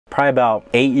Probably about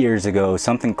 8 years ago,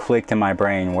 something clicked in my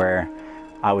brain where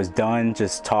I was done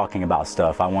just talking about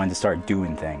stuff. I wanted to start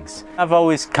doing things. I've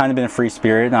always kind of been a free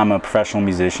spirit. I'm a professional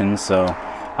musician, so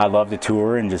I love to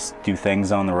tour and just do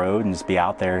things on the road and just be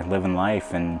out there living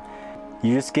life. And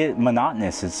you just get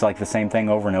monotonous. It's like the same thing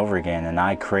over and over again. And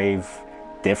I crave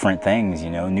different things,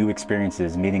 you know, new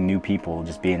experiences, meeting new people,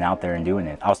 just being out there and doing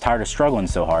it. I was tired of struggling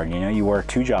so hard. You know, you work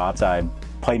 2 jobs. I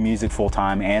play music full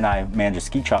time and I manage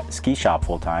a ski shop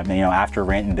full time. And, you know, after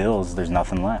rent and bills, there's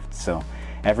nothing left. So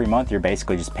every month you're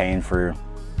basically just paying to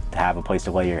have a place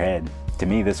to lay your head. To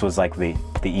me, this was like the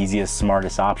easiest,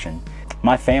 smartest option.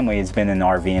 My family has been in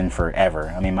RVing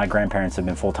forever. I mean, my grandparents have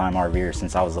been full-time RVers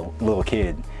since I was a little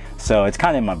kid. So it's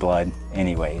kind of in my blood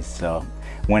anyways. So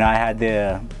when I had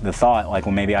the thought, like,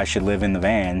 well, maybe I should live in the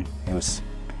van, it was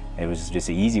just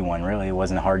an easy one, really. It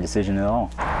wasn't a hard decision at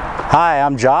all. Hi,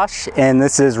 I'm Josh, and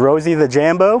this is Rosie the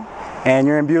Jambo, and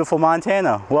you're in beautiful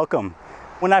Montana. Welcome.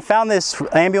 When I found this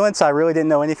ambulance, I really didn't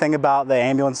know anything about the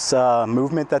ambulance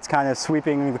movement that's kind of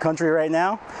sweeping the country right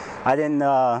now. I didn't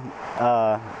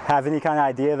have any kind of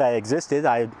idea that it existed.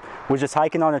 I was just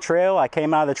hiking on a trail. I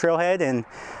came out of the trailhead and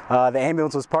the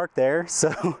ambulance was parked there.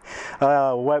 So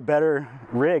what better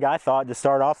rig, I thought, to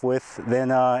start off with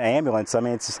than an ambulance. I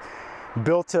mean, it's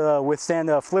built to withstand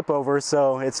a flip over,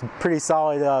 so it's a pretty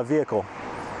solid vehicle.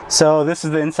 So this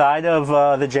is the inside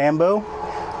of the Jambo.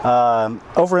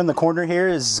 Over in the corner here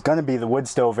is going to be the wood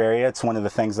stove area. It's one of the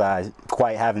things that I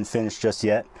quite haven't finished just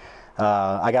yet.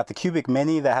 I got the cubic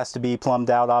mini that has to be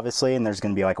plumbed out, obviously, and there's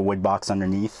going to be like a wood box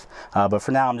underneath. But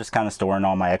for now, I'm just kind of storing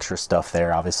all my extra stuff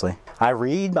there, obviously. I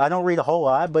don't read a whole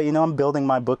lot, but, you know, I'm building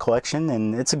my book collection,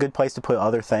 and it's a good place to put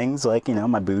other things, like, you know,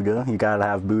 my Buddha. You gotta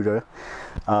have Buddha.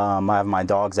 I have my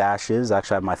dog's ashes.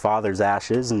 Actually, I have my father's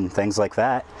ashes and things like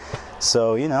that.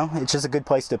 So, you know, it's just a good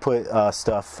place to put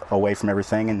stuff away from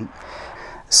everything. And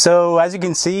so, as you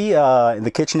can see,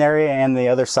 the kitchen area and the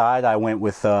other side, I went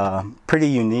with a pretty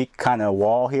unique kind of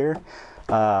wall here.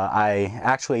 I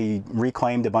actually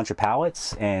reclaimed a bunch of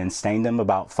pallets and stained them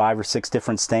about 5 or 6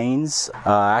 different stains.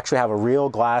 I actually have a real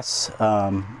glass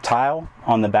tile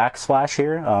on the backsplash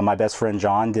here. My best friend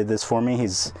John did this for me.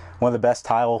 He's one of the best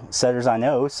tile setters I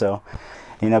know. So,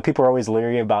 you know, people are always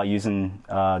leery about using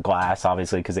glass,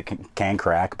 obviously, because it can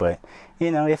crack. But, you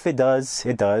know, if it does,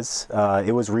 it does.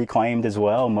 It was reclaimed as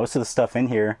well. Most of the stuff in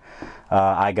here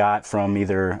I got from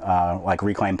either like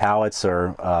reclaimed pallets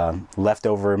or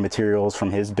leftover materials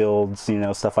from his builds, you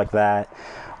know, stuff like that.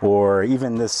 Or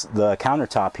even the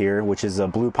countertop here, which is a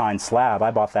blue pine slab.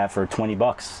 I bought that for 20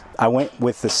 bucks. I went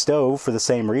with the stove for the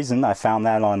same reason. I found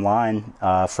that online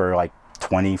for like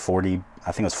 20, 40,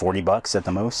 I think it was 40 bucks at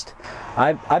the most.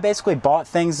 I basically bought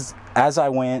things as I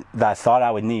went that I thought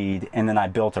I would need, and then I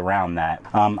built around that.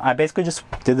 I basically just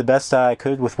did the best I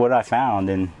could with what I found,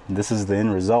 and this is the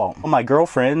end result. Well, my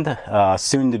girlfriend,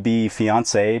 soon to be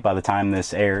fiance, by the time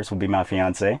this airs, will be my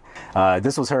fiance.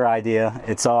 This was her idea.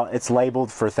 It's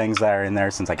labeled for things that are in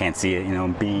there since I can't see it. You know,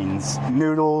 beans,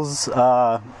 noodles,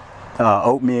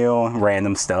 oatmeal,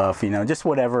 random stuff. You know, just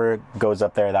whatever goes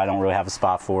up there that I don't really have a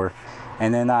spot for.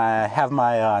 And then I have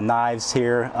my knives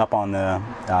here up on the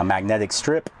magnetic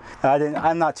strip.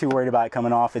 I'm not too worried about it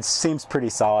coming off. It seems pretty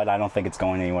solid. I don't think it's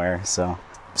going anywhere. So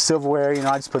silverware, you know,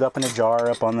 I just put up in a jar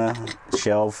up on the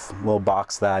shelf, little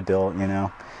box that I built, you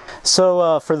know.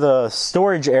 So for the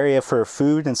storage area for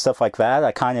food and stuff like that,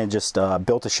 I kind of just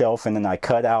built a shelf, and then I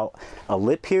cut out a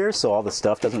lip here so all the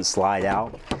stuff doesn't slide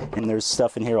out. And there's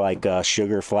stuff in here like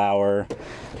sugar, flour.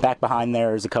 Back behind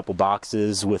there is a couple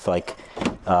boxes with like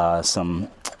some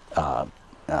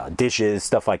dishes,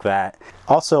 stuff like that.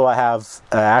 Also, I have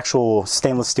an actual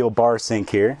stainless steel bar sink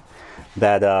here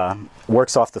that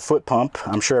works off the foot pump.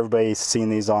 I'm sure everybody's seen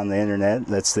these on the internet.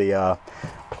 That's the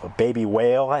Baby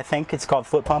Whale, I think it's called,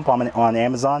 foot pump on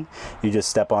Amazon. You just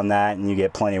step on that and you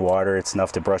get plenty of water. It's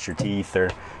enough to brush your teeth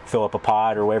or fill up a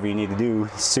pot or whatever you need to do.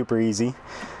 It's super easy.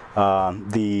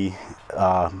 The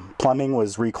plumbing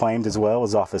was reclaimed as well. It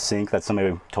was off a sink that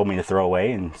somebody told me to throw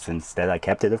away, and instead I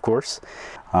kept it, of course.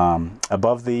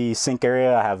 Above the sink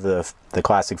area, I have the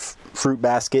classic fruit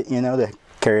basket, you know, to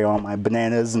carry all my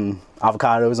bananas and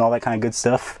avocados and all that kind of good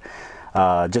stuff.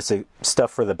 Just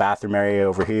stuff for the bathroom area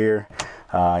over here.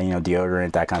 You know,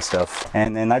 deodorant, that kind of stuff.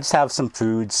 And then I just have some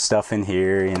food stuff in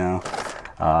here, you know,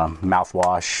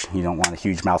 mouthwash. You don't want a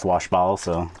huge mouthwash bottle,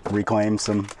 so reclaim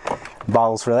some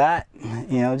bottles for that.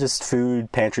 You know, just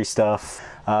food, pantry stuff.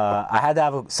 I had to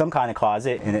have some kind of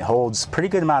closet, and it holds pretty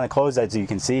good amount of clothes, as you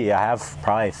can see. I have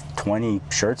probably 20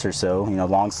 shirts or so, you know,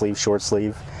 long sleeve, short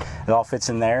sleeve. It all fits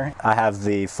in there. I have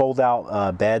the fold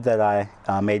out bed that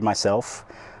I made myself.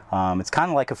 It's kind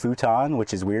of like a futon,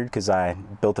 which is weird because I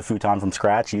built a futon from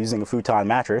scratch using a futon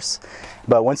mattress.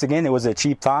 But once again, it was a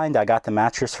cheap find. I got the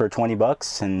mattress for 20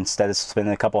 bucks, and instead of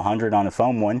spending a couple hundred on a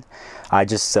foam one, I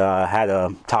just had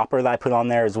a topper that I put on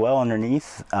there as well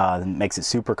underneath. That makes it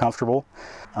super comfortable.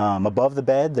 Above the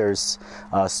bed, there's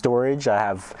storage. I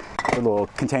have little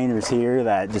containers here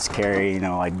that just carry, you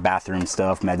know, like bathroom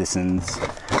stuff, medicines,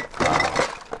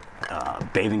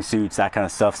 bathing suits, that kind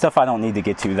of stuff I don't need to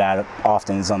get to that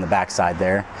often is on the back side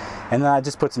there. And then I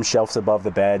just put some shelves above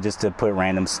the bed just to put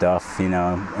random stuff, you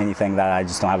know, anything that I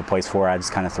just don't have a place for, I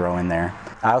just kind of throw in there.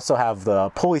 I also have the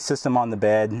pulley system on the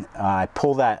bed. I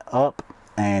pull that up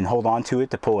and hold on to it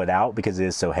to pull it out because it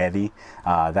is so heavy.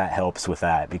 That helps with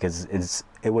that because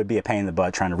it would be a pain in the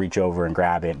butt trying to reach over and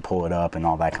grab it and pull it up and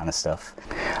all that kind of stuff.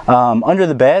 Under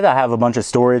the bed, I have a bunch of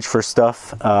storage for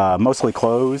stuff, mostly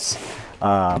clothes.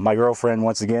 My girlfriend,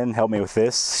 once again, helped me with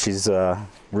this. She's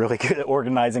really good at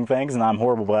organizing things, and I'm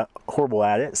horrible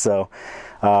at it. So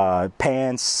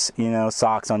pants, you know,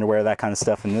 socks, underwear, that kind of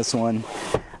stuff in this one.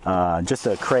 Just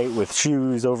a crate with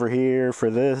shoes over here for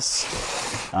this.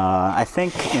 I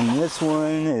think in this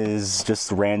one is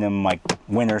just random like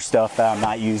winter stuff that I'm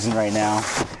not using right now.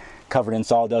 Covered in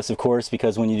sawdust, of course,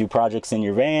 because when you do projects in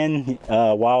your van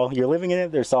while you're living in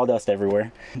it, there's sawdust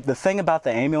everywhere. The thing about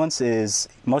the ambulance is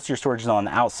most of your storage is on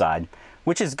the outside,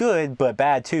 which is good but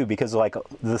bad too, because like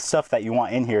the stuff that you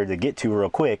want in here to get to real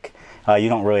quick, you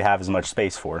don't really have as much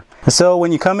space for. So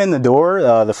when you come in the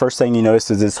door, the first thing you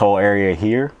notice is this whole area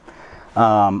here.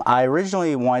 I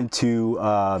originally wanted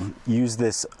to use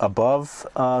this above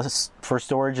for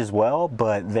storage as well,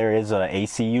 but there is a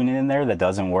AC unit in there that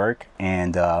doesn't work,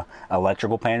 and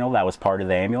electrical panel that was part of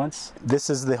the ambulance. This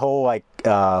is the whole like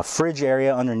fridge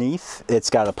area underneath. It's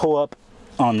got a pull up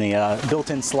on the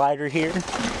built-in slider here,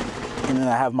 and then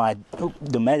I have my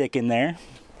Dometic in there.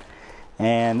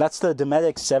 And that's the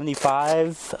Dometic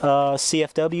 75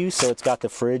 CFW, so it's got the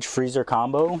fridge freezer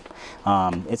combo.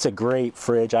 It's a great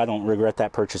fridge. I don't regret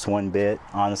that purchase one bit,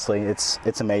 honestly. It's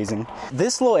amazing.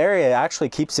 This little area actually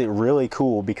keeps it really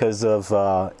cool because of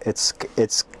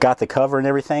it's got the cover and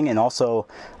everything, and also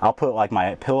I'll put like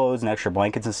my pillows and extra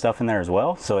blankets and stuff in there as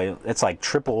well. So it's like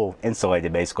triple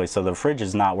insulated basically, so the fridge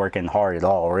is not working hard at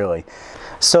all, really.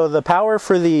 So the power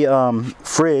for the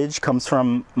fridge comes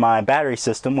from my battery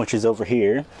system, which is over here.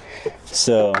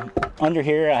 So under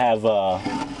here I have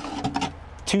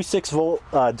two 6-volt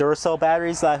Duracell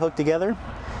batteries that I hooked together,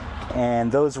 and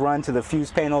those run to the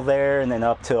fuse panel there and then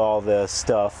up to all the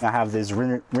stuff. I have these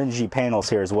Rengy panels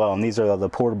here as well, and these are the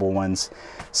portable ones,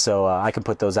 so I can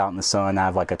put those out in the sun. I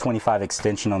have like a 25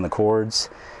 extension on the cords,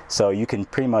 so you can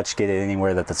pretty much get it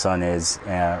anywhere that the sun is,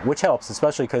 which helps,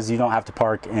 especially because you don't have to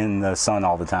park in the sun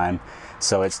all the time.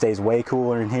 So it stays way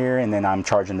cooler in here, and then I'm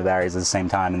charging the batteries at the same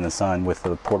time in the sun with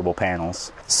the portable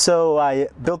panels. So I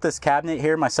built this cabinet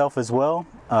here myself as well.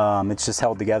 It's just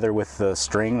held together with the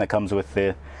string that comes with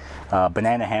the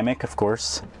banana hammock, of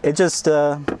course. It just,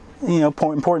 you know,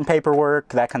 important paperwork,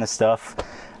 that kind of stuff.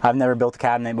 I've never built a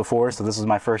cabinet before, so this was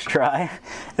my first try.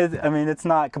 I mean, it's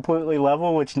not completely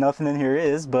level, which nothing in here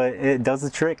is, but it does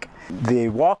the trick. The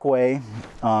walkway,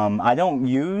 I don't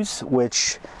use,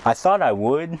 which I thought I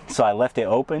would, so I left it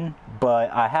open, but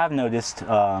I have noticed,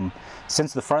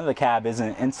 since the front of the cab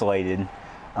isn't insulated,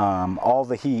 all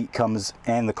the heat comes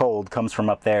and the cold comes from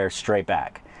up there straight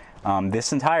back.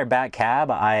 This entire back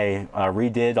cab, I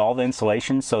redid all the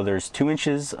insulation, so there's 2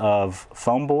 inches of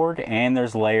foam board and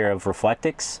there's a layer of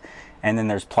Reflectix, and then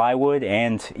there's plywood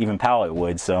and even pallet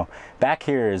wood. So back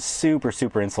here is super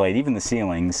insulated, even the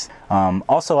ceilings.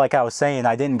 Also, like I was saying,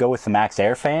 I didn't go with the max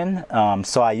air fan,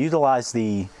 so I utilized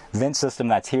the vent system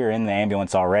that's here in the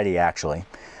ambulance already, actually.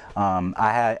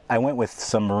 I went with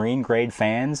some marine grade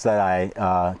fans that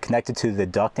I connected to the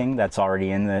ducting that's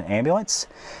already in the ambulance,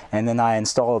 and then I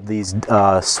installed these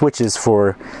switches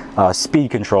for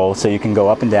speed control, so you can go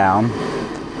up and down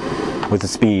with the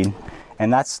speed.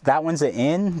 And that one's an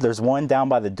in. There's one down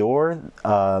by the door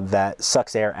that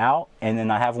sucks air out, and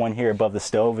then I have one here above the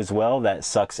stove as well that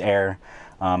sucks air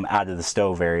out of the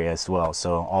stove area as well.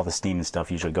 So all the steam and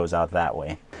stuff usually goes out that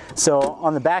way. So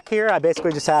on the back here, I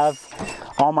basically just have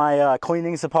all my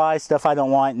cleaning supplies, stuff I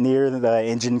don't want near the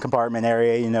engine compartment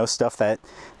area, you know, stuff that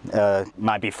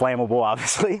might be flammable,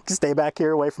 obviously. Stay back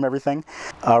here away from everything.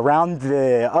 Around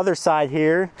the other side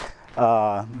here,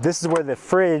 this is where the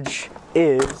fridge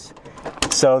is.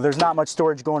 So there's not much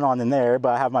storage going on in there, but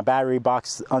I have my battery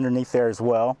box underneath there as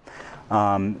well.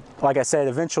 Like I said,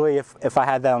 eventually if I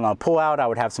had that on a pull out, I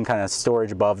would have some kind of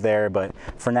storage above there, but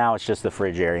for now it's just the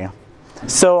fridge area.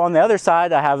 So on the other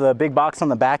side, I have a big box on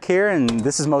the back here, and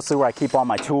this is mostly where I keep all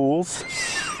my tools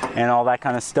and all that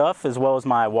kind of stuff, as well as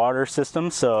my water system.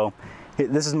 So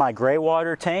this is my gray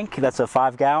water tank. That's a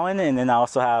 5-gallon, and then I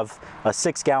also have a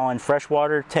 6-gallon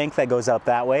freshwater tank that goes up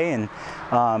that way. And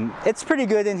it's pretty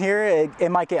good in here. It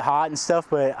might get hot and stuff,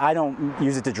 but I don't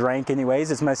use it to drink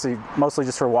anyways. It's mostly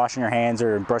just for washing your hands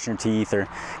or brushing your teeth or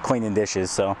cleaning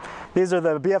dishes. So these are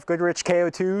the BF Goodrich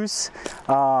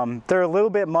KO2s. They're a little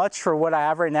bit much for what I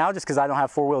have right now, just because I don't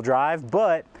have 4-wheel drive,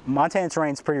 but Montana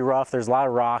terrain's pretty rough. There's a lot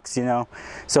of rocks, you know,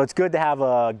 so it's good to have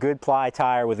a good ply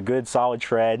tire with a good solid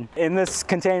tread. In this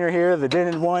container here, the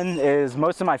dented one, is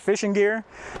most of my fishing gear,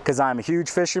 because I'm a huge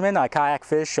fisherman. I kayak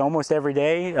fish almost every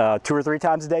day, 2 or 3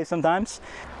 times a day sometimes.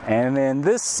 And then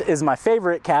this is my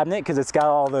favorite cabinet, because it's got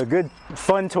all the good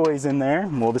fun toys in there,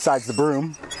 well, besides the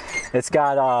broom. It's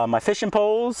got my fishing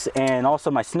poles and also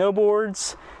my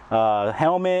snowboards,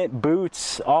 helmet,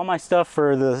 boots, all my stuff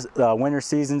for the winter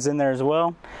seasons in there as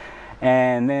well.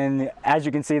 And then, as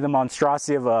you can see, the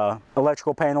monstrosity of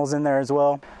electrical panels in there as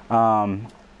well.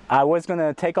 I was going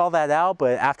to take all that out,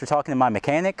 but after talking to my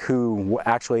mechanic, who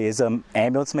actually is an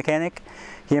ambulance mechanic,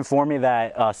 he informed me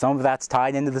that some of that's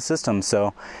tied into the system.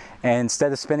 So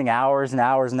instead of spending hours and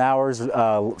hours and hours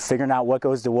figuring out what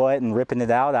goes to what and ripping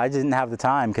it out, I didn't have the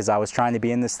time, because I was trying to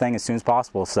be in this thing as soon as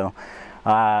possible. So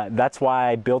that's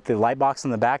why I built the light box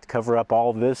in the back to cover up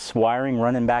all this wiring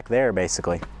running back there,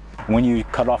 basically. When you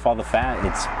cut off all the fat,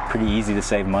 it's pretty easy to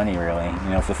save money, really. You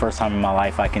know, for the first time in my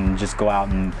life, I can just go out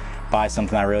and buy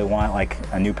something I really want, like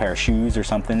a new pair of shoes or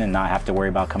something, and not have to worry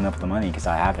about coming up with the money, because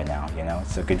I have it now. You know,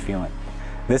 it's a good feeling.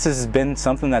 This has been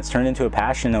something that's turned into a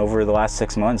passion over the last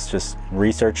 6 months, just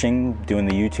researching, doing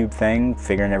the YouTube thing,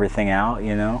 figuring everything out,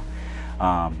 you know.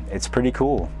 It's pretty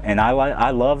cool, and I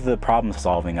love the problem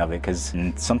solving of it, because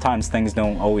sometimes things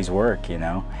don't always work, you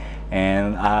know.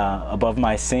 And above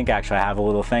my sink, actually, I have a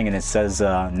little thing, and it says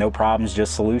no problems,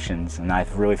 just solutions. And I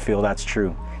really feel that's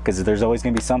true, because there's always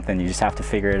going to be something. You just have to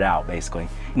figure it out, basically.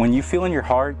 When you feel in your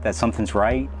heart that something's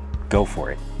right, go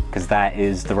for it, because that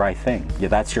is the right thing. Yeah,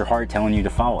 that's your heart telling you to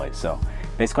follow it. So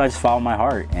basically, I just follow my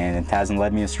heart, and it hasn't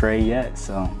led me astray yet.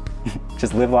 So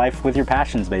just live life with your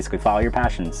passions, basically. Follow your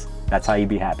passions. That's how you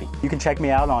be happy. You can check me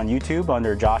out on YouTube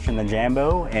under Josh and the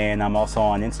Jambo, and I'm also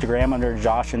on Instagram under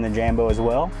Josh and the Jambo as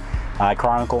well. I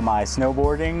chronicle my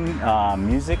snowboarding,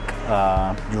 music,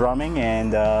 drumming,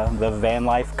 and the van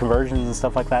life conversions and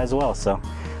stuff like that as well. So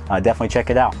definitely check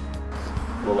it out.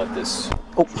 We'll let this.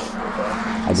 Oh,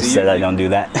 I just said I don't do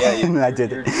that. Yeah, I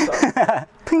did it.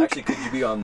 Actually, could you be on